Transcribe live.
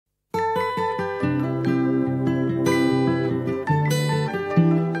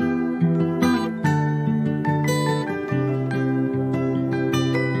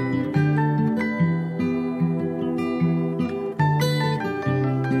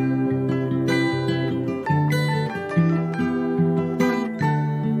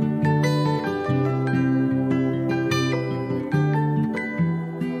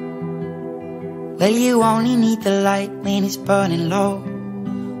Well, you only need the light when it's burning low.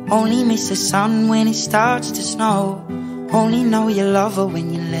 Only miss the sun when it starts to snow. Only know you love her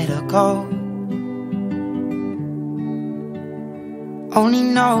when you let her go. Only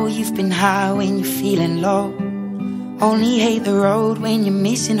know you've been high when you're feeling low. Only hate the road when you're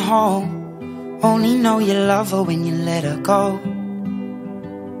missing home. Only know you love her when you let her go.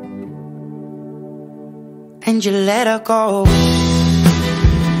 And you let her go.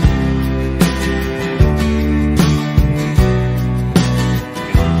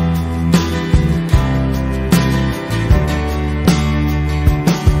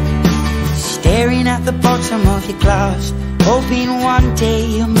 Staring at the bottom of your glass, hoping one day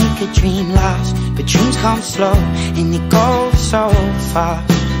you'll make a dream last. But dreams come slow and they go so fast.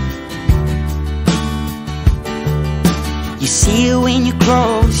 You see it when you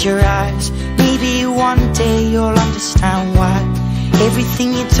close your eyes. Maybe one day you'll understand why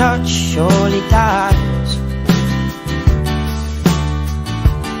everything you touch surely dies.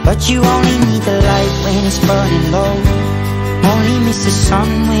 But you only need the light when it's burning low. Only miss the sun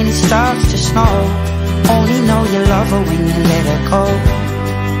when it starts to snow. Only know you love her when you let her go.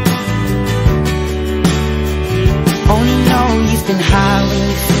 Only know you've been high when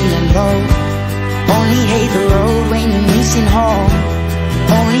you're feeling low. Only hate the road when you're missing home.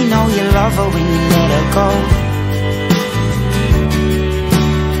 Only know you love her when you let her go.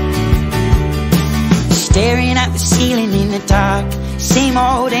 Staring at the ceiling in the dark, same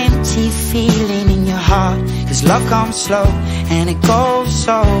old empty feeling in your heart. Cause love comes slow and it goes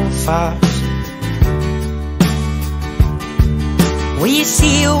so fast. Well, you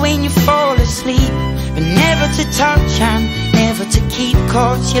see it when you fall asleep, but never to touch and never to keep.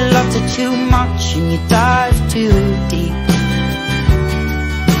 Cause you loved her too much and you dive too deep.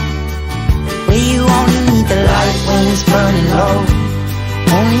 Well, you only need the light when it's burning low.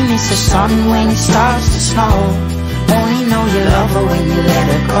 Only miss the sun when it starts to snow. Only know you love her when you let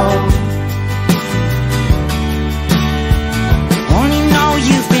her go. Only know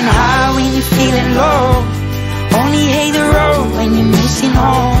you've been high when you're feeling low. Only hate the road when you're missing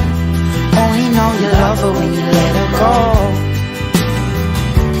home. Only know you love her when you let her go.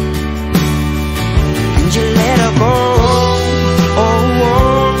 And you let her go. Oh, oh,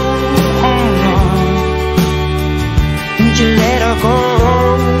 oh. And you let her go.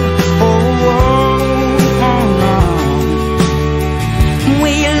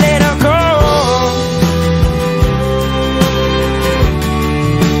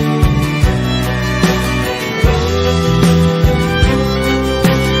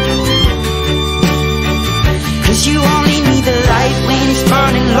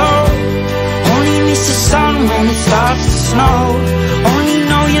 When it starts to snow, only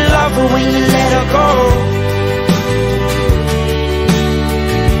know you love her when you let her go.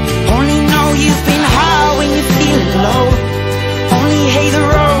 Only know you've been high when you're feeling low. Only hate the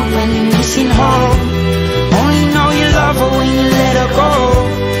road when you're missing home. Only know you love her when you let her go.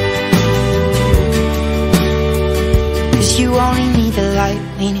 Cause you only need the light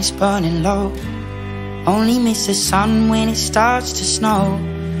when it's burning low. Only miss the sun when it starts to snow.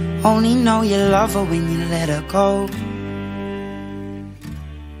 Only know you love her when you let her go.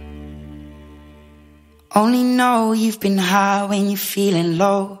 Only know you've been high when you're feeling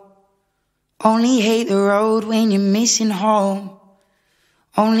low. Only hate the road when you're missing home.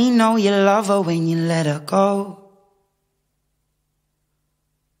 Only know you love her when you let her go.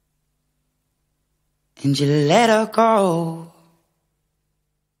 And you let her go.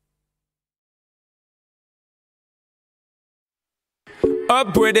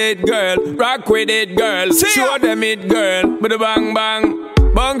 Up with it, girl. Rock with it, girl. Show them it, girl. With a bang bang.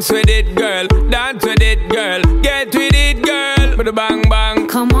 Bounce with it, girl. Dance with it, girl. Get with it, girl. With a bang bang.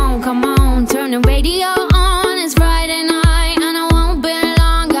 Come on, turn the radio on. It's Friday night and I won't be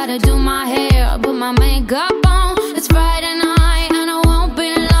long. Gotta do my hair, put my makeup on. It's Friday night and I won't be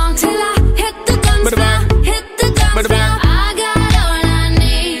long till I hit the dance floor. Hit the dance floor. I got all I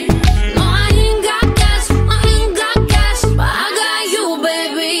need. No, I ain't got cash, but I got you,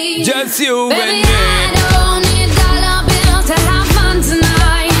 baby. Just you baby, and me. I don't need dollar bills to have fun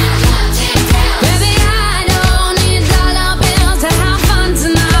tonight. Baby, I don't need dollar bills to have fun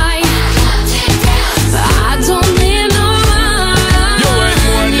tonight. I don't need no money. You ain't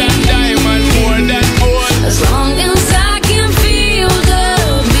more than diamond, more than gold. As long as I can feel the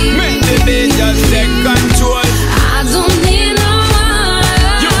beat. Make the day just take control. I don't need no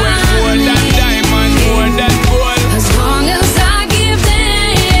money. You ain't more than diamond, more than gold. As long as I give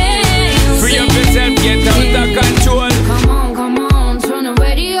thanks. Free up yourself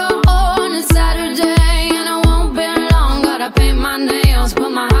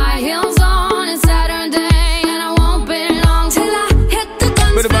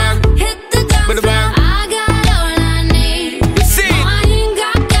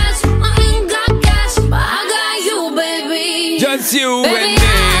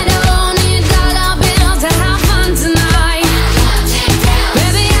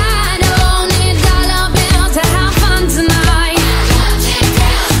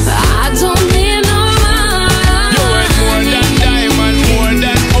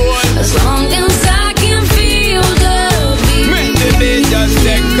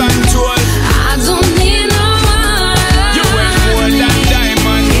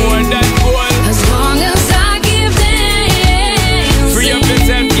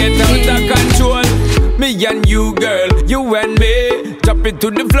Drop it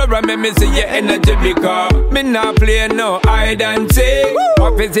to the floor and make me see your energy because me not play no hide and seek.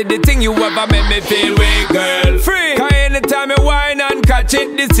 What is it the thing you ever make me feel weak, girl? Free. Cause anytime you whine and catch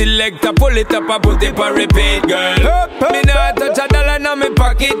it, the selector pull it up and put it on repeat, girl. Me not touch a dollar in my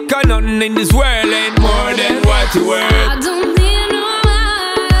pocket, cause nothing in this world ain't more than what you worth. I don't need no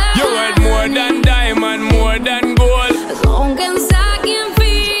man. You worth more than diamond, more than gold. As long as I can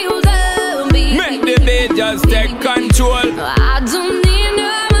feel the beat. Make the beat just take control. I don't need no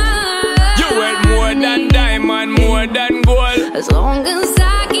man. You worth more than diamond, more than gold. As long as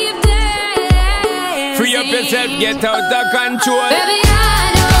I keep dancing. Free up yourself, get out of control. Baby, I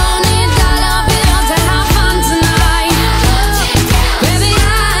don't need dollar bills to have fun tonight. Baby,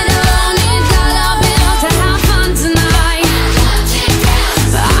 I don't need dollar bills to have fun tonight.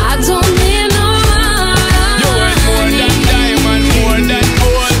 I don't need no man. You worth more than diamond, more than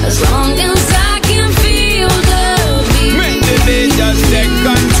gold. As long as I can feel the beat. Make the beat just take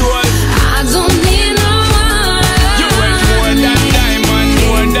control. I don't need no man. You worth more than diamond,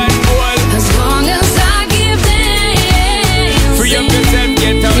 more than gold. As long as I keep dancing. Free up yourself,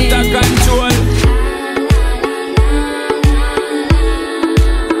 get out of control.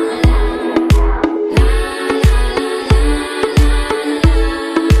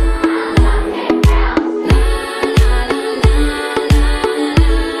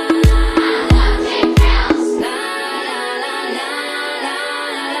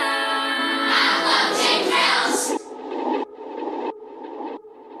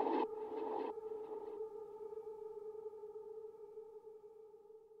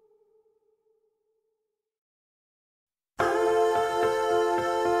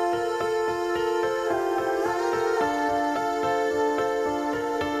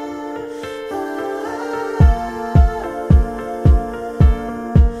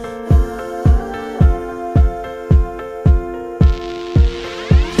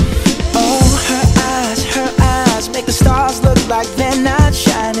 Like they're not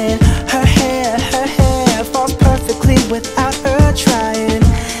shining. Her hair falls perfectly without her trying.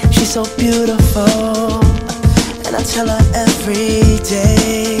 She's so beautiful, and I tell her every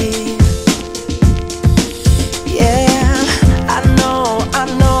day. Yeah, I know,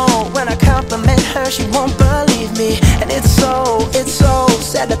 when I compliment her, she won't believe me. And it's so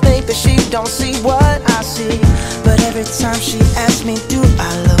sad to think that she don't see what I see. But every time she asks me, do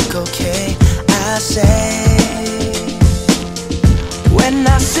I look okay, I say, when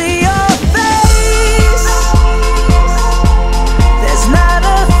I see your face, there's not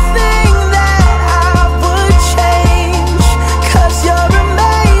a thing that I would change. 'Cause you're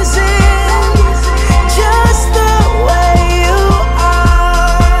amazing, just the way you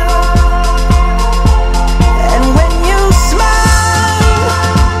are. And when you smile,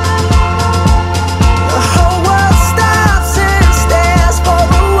 the whole world stops and stares for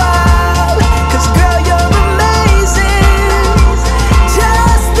a while. 'Cause girl, you're amazing,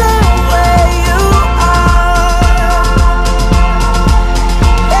 just the way you are.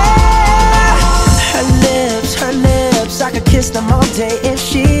 Yeah. Her lips, I could kiss them all day if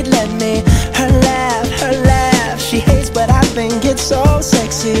she'd let me. Her laugh, she hates but I think it's so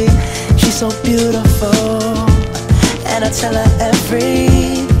sexy. She's so beautiful, and I tell her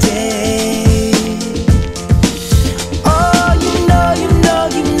every day. Oh, you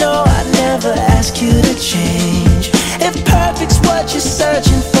know, I never ask you to change. If perfect's what you're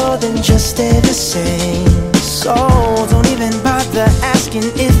searching for, then just stay the same. So don't even bother asking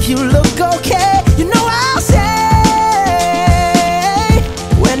if you look okay. You know I'll say,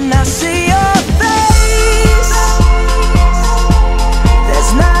 when I see your face,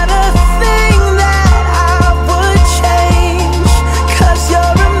 there's not a thing that I would change. 'Cause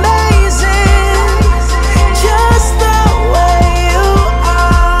you're amazing, just the way you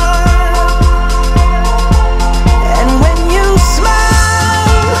are. And when you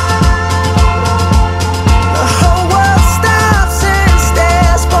smile, the whole world stops and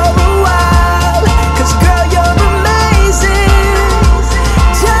stares for a while. 'Cause girl, you're amazing,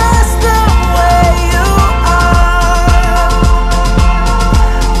 just the way you are.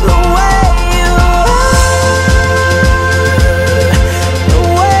 The way you are, the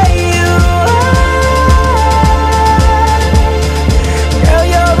way you are. Girl,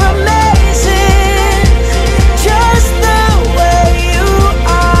 you're amazing, just the way you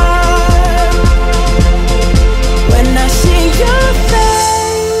are. When I see your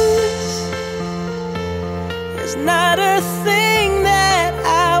face, there's not a thing that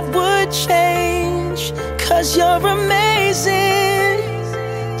I would change. 'Cause you're amazing,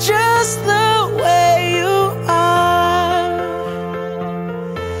 just the way you are.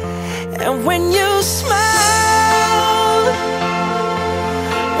 And when you smile,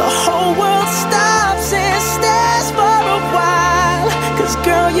 'cause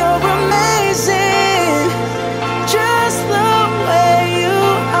girl, you're amazing, just the way you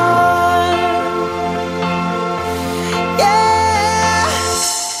are. Yeah.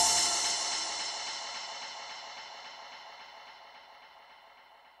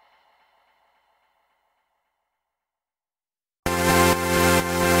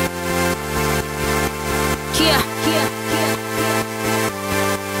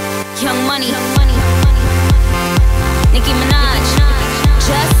 Young Money, Nicki Minaj,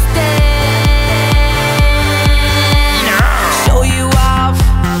 Justin. Show you off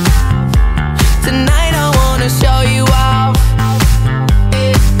tonight. I wanna show you off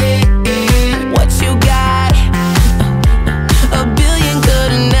what you got. A billion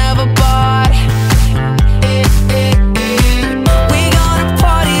could've never bought. We gonna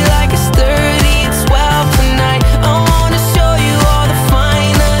party like it's 30-12 tonight. I wanna show you all the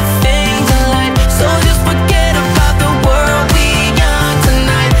finer things in life. So just forget about the world, we young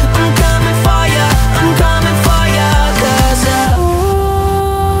tonight. I'm coming for ya, I'm coming for ya. 'Cause all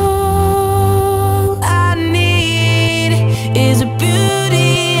I need is a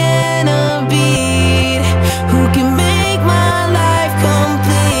beauty and a beat who can make my life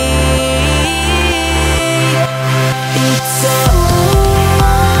complete. It's all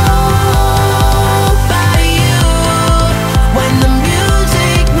about you. When the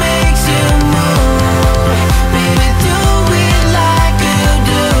music makes you move, baby, do it like you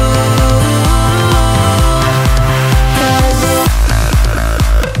do. 'Cause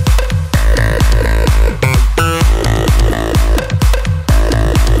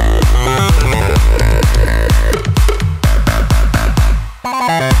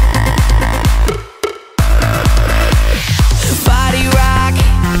body rock,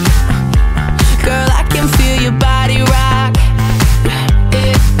 girl, I can feel your body rock.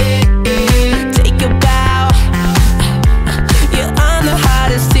 Take a bow, you're on the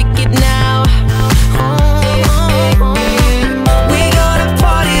hottest ticket now. We gonna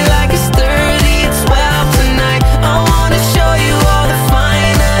party like it's 30-12 tonight. I wanna show you all the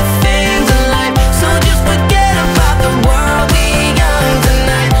finer things in life. So just forget about the world, we young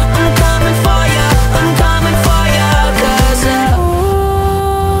tonight. I'm coming for ya, I'm coming for ya. 'Cause all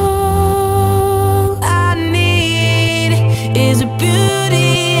I need is a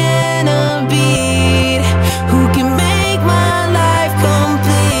beauty and a beat who can make my life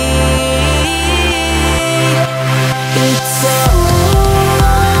complete. It's all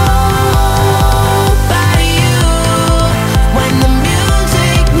about you. When the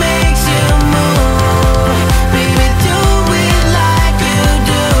music makes you move, baby, do it like you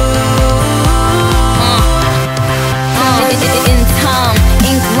do. In time,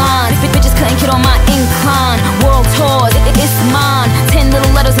 ink line. Bitches couldn't get on my incline. World tours, it's mine. 10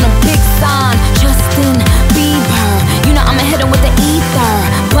 little letters and a big sign. Justin Bieber, you know I'ma hit him with the ether.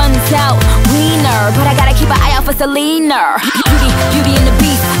 Buns out, wiener, but I gotta keep an eye out for Selena. Beauty and the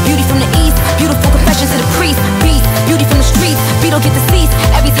beast, beauty from the east. Beautiful confessions to the priest. Beast, beauty from the streets. Beetle get deceased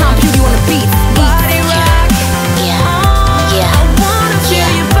every time beauty on the beat.